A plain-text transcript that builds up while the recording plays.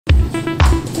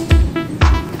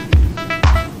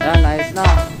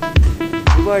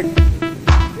Jobert.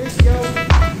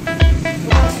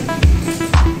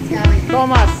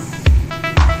 Thomas.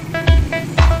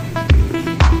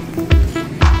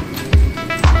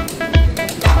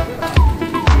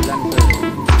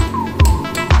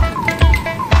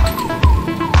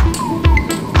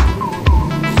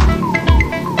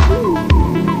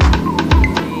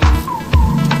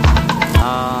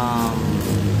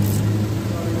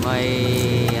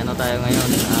 May ano tayo ngayon,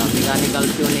 mechanical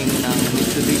tuning ng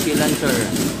Mitsubishi Lancer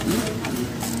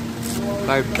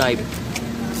carb type.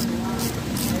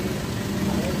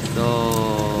 So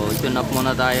tune up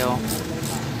muna tayo.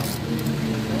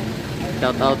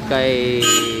 Shout out kay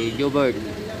Jobert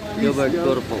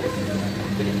Corpo.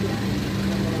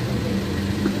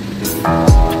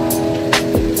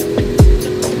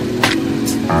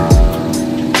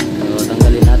 So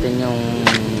tanggalin natin yung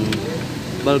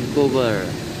bulb cover.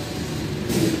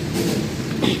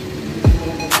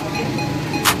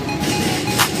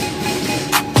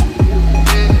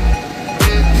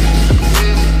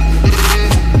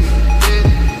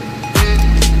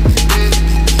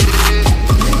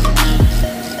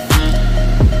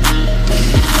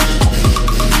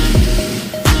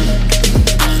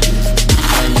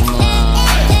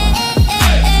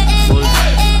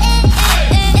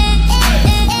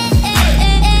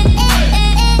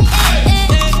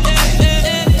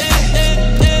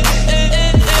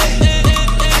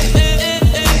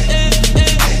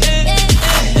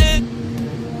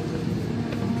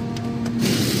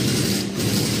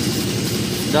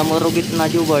 Marugit na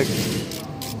Jobert.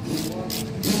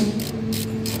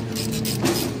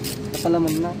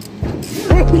 Nakalaman na.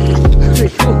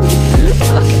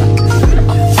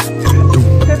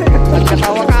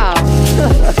 Nagkatawa ka.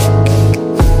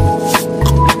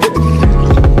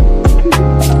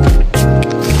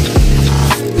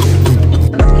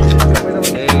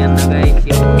 Okay, yan na guys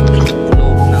yung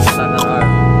loob ng shutter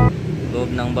arm, loob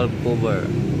ng bulb cover.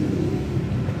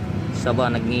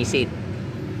 Saba nagnisit.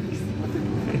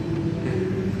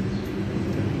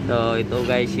 So ito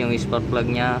guys yung spark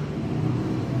plug nya.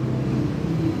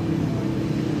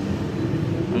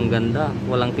 Ang ganda,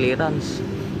 walang clearance.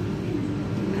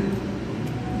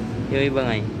 Yung iba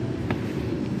nga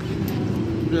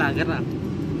lager na.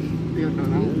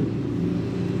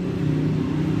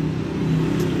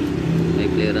 May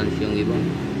clearance yung iba.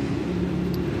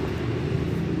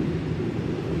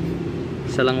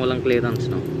 Isa lang walang clearance,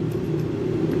 no?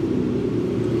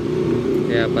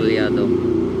 Kaya palyado.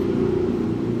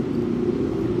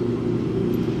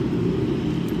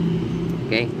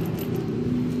 Okay,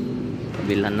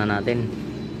 kabilan na natin.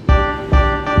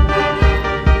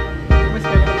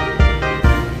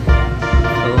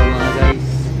 So mga guys,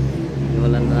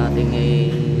 iwalan na natin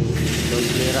ay load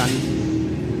clearance.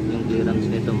 Yung clearance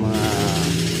nito mga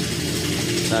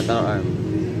shutter arm,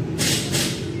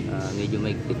 medyo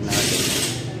maigpit na natin.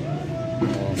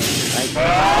 So, right.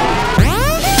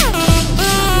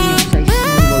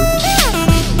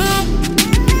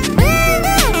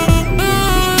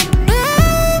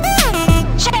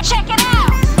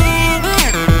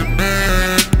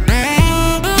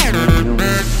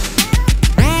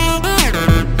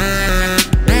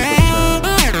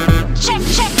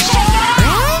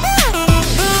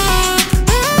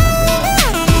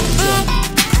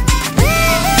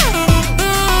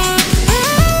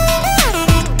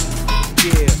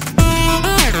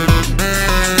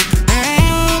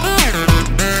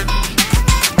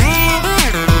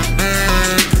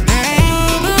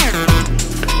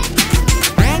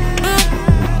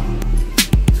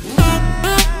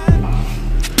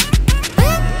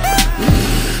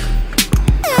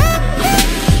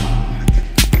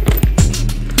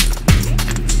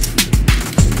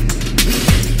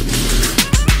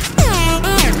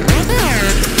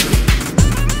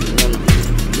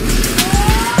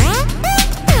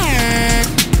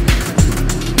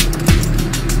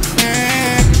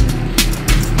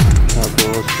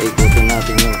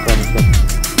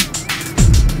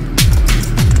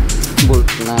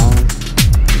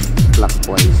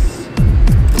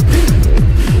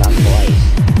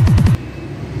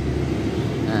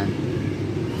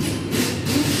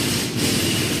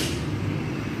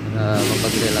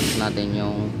 Mapag-relax natin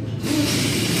yung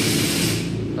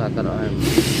shutter arm.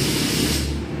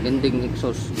 Ending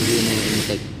exhaust, yun yung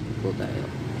intake po tayo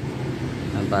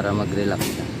para mag-relax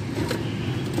na.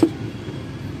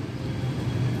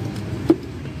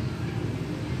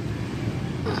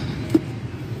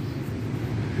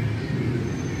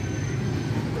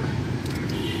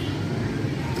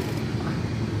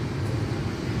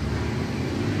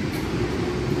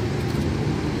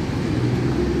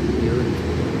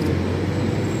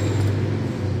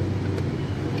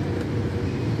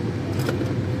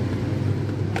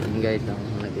 guys ang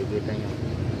nakikita nyo.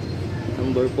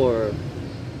 Number 4.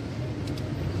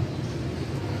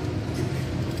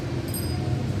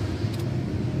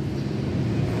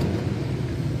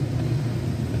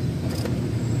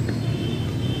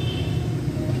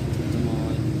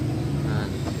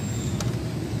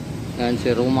 Yan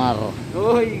si Rumar.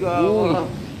 Uy, gawa.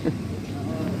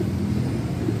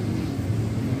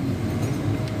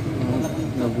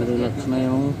 Nag-relax na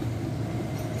yung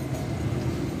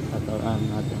shutter arm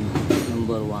natin.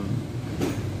 Number 1.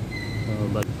 So,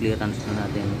 back clearance na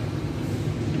natin.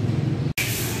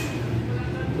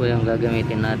 Ito yung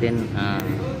gagamitin natin.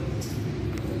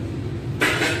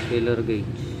 Filler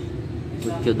gauge.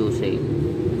 What do say?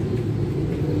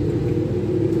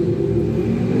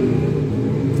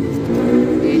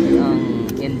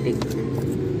 Intake.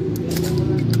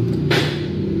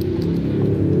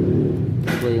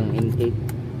 Ito yung intake.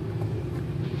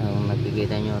 Ang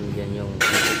nakikita nyo dyan yung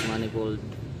intake manifold.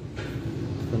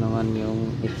 Ito naman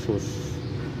yung exhaust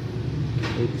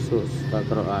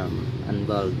rocker arm and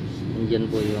valves. Andyan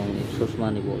po yung exhaust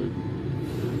manifold.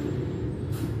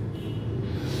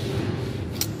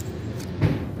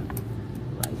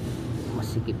 Right.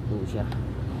 Masikip po siya.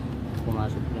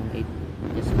 Pumasok yung 8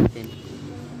 just natin.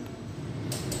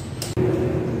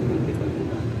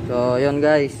 So yun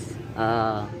guys,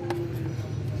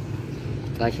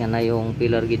 kasya na yung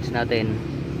pillar gauge natin.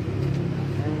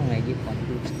 Ano mga higit 1,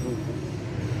 2,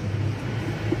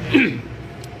 3.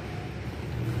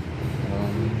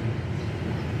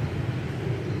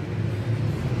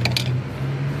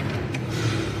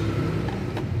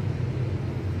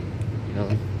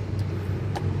 Yun.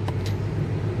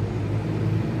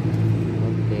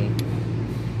 Okay.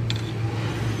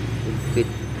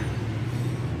 Fit.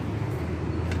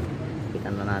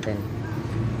 Na natin.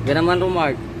 Yan naman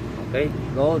Rumart. Okay.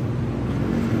 Go.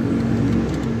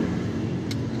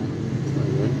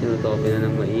 Tinutope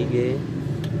na ng maigi.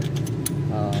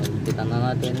 Kita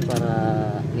na natin para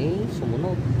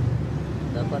sumunod.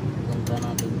 Dapat kontra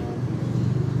natin yung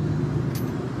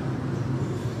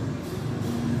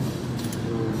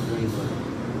driver.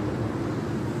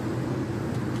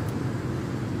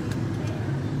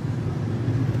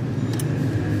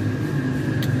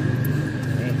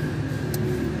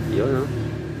 Yun, no?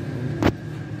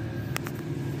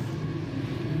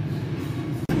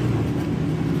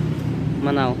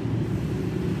 Manaw.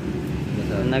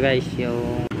 Na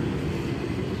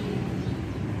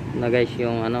guys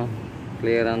yung ano,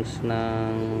 clearance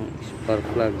ng spark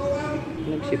plug.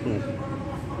 Nag-ship na.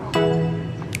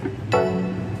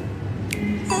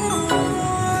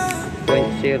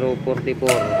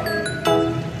 0.044.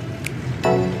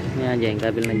 Yan dyan,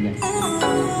 kabil na dyan.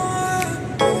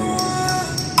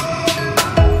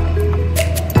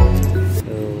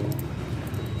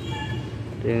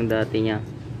 Ito yung dati niya,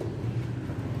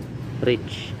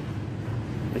 rich,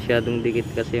 masyadong dikit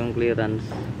kasi yung clearance,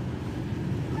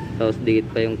 tapos dikit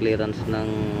pa yung clearance ng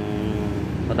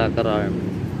rocker arm.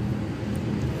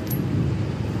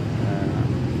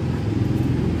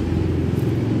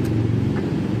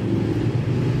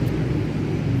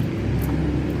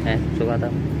 Suka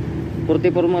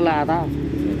 44 mo lahat ha.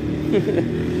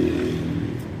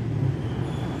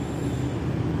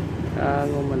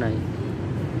 Kango man ay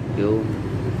yun.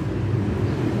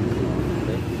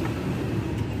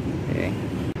 Okay.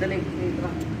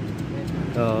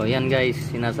 So yan guys,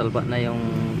 sinasalba na yung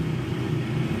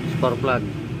spark plug,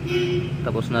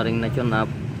 tapos na ring na tune up.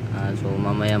 So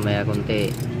mamaya maya konti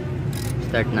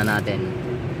start na natin.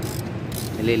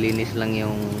 Nililinis lang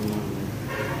yung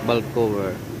valve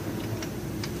cover.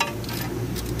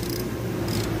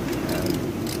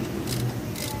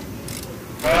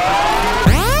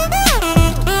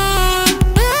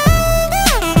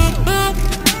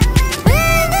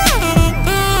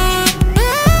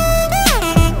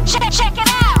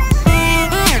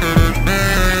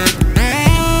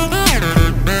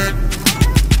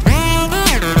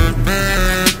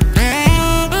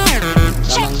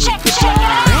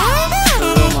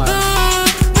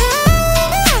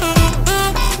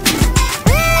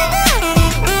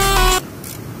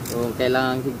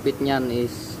 Kailangan higpit niyan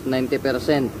is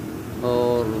 90%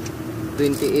 or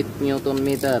 28 Newton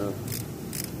meter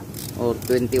or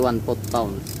 21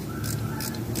 foot-pounds.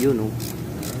 Yun o.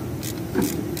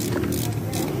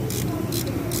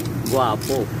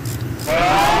 Guwapo.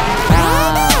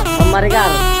 Pamarigar.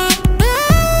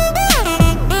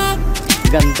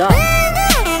 Ganda.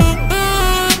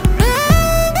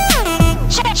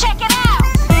 Check it out.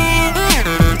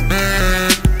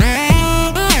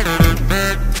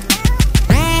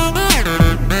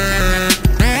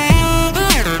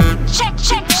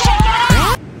 Check it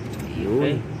out.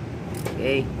 Yun.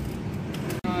 Okay.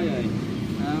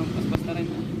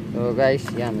 guys,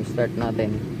 yan, start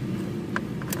natin.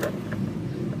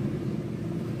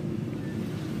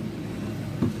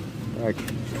 Start.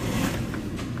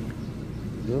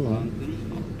 Yun o,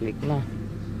 click na.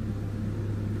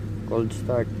 Cold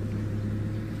start.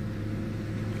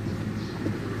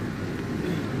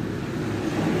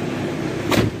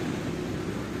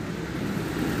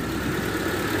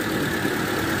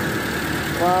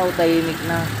 Wow, tahimik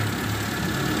na.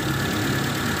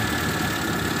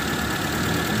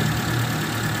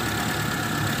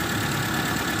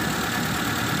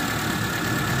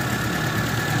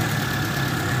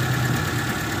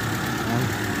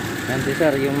 Yan si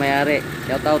sir, yung may-ari.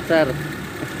 Shout out sir.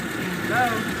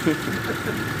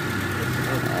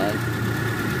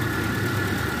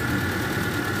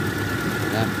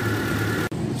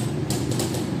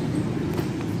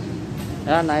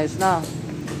 Yan, ayos na.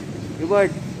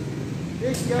 Keyboard.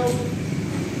 Let's go.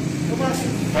 Come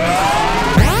on.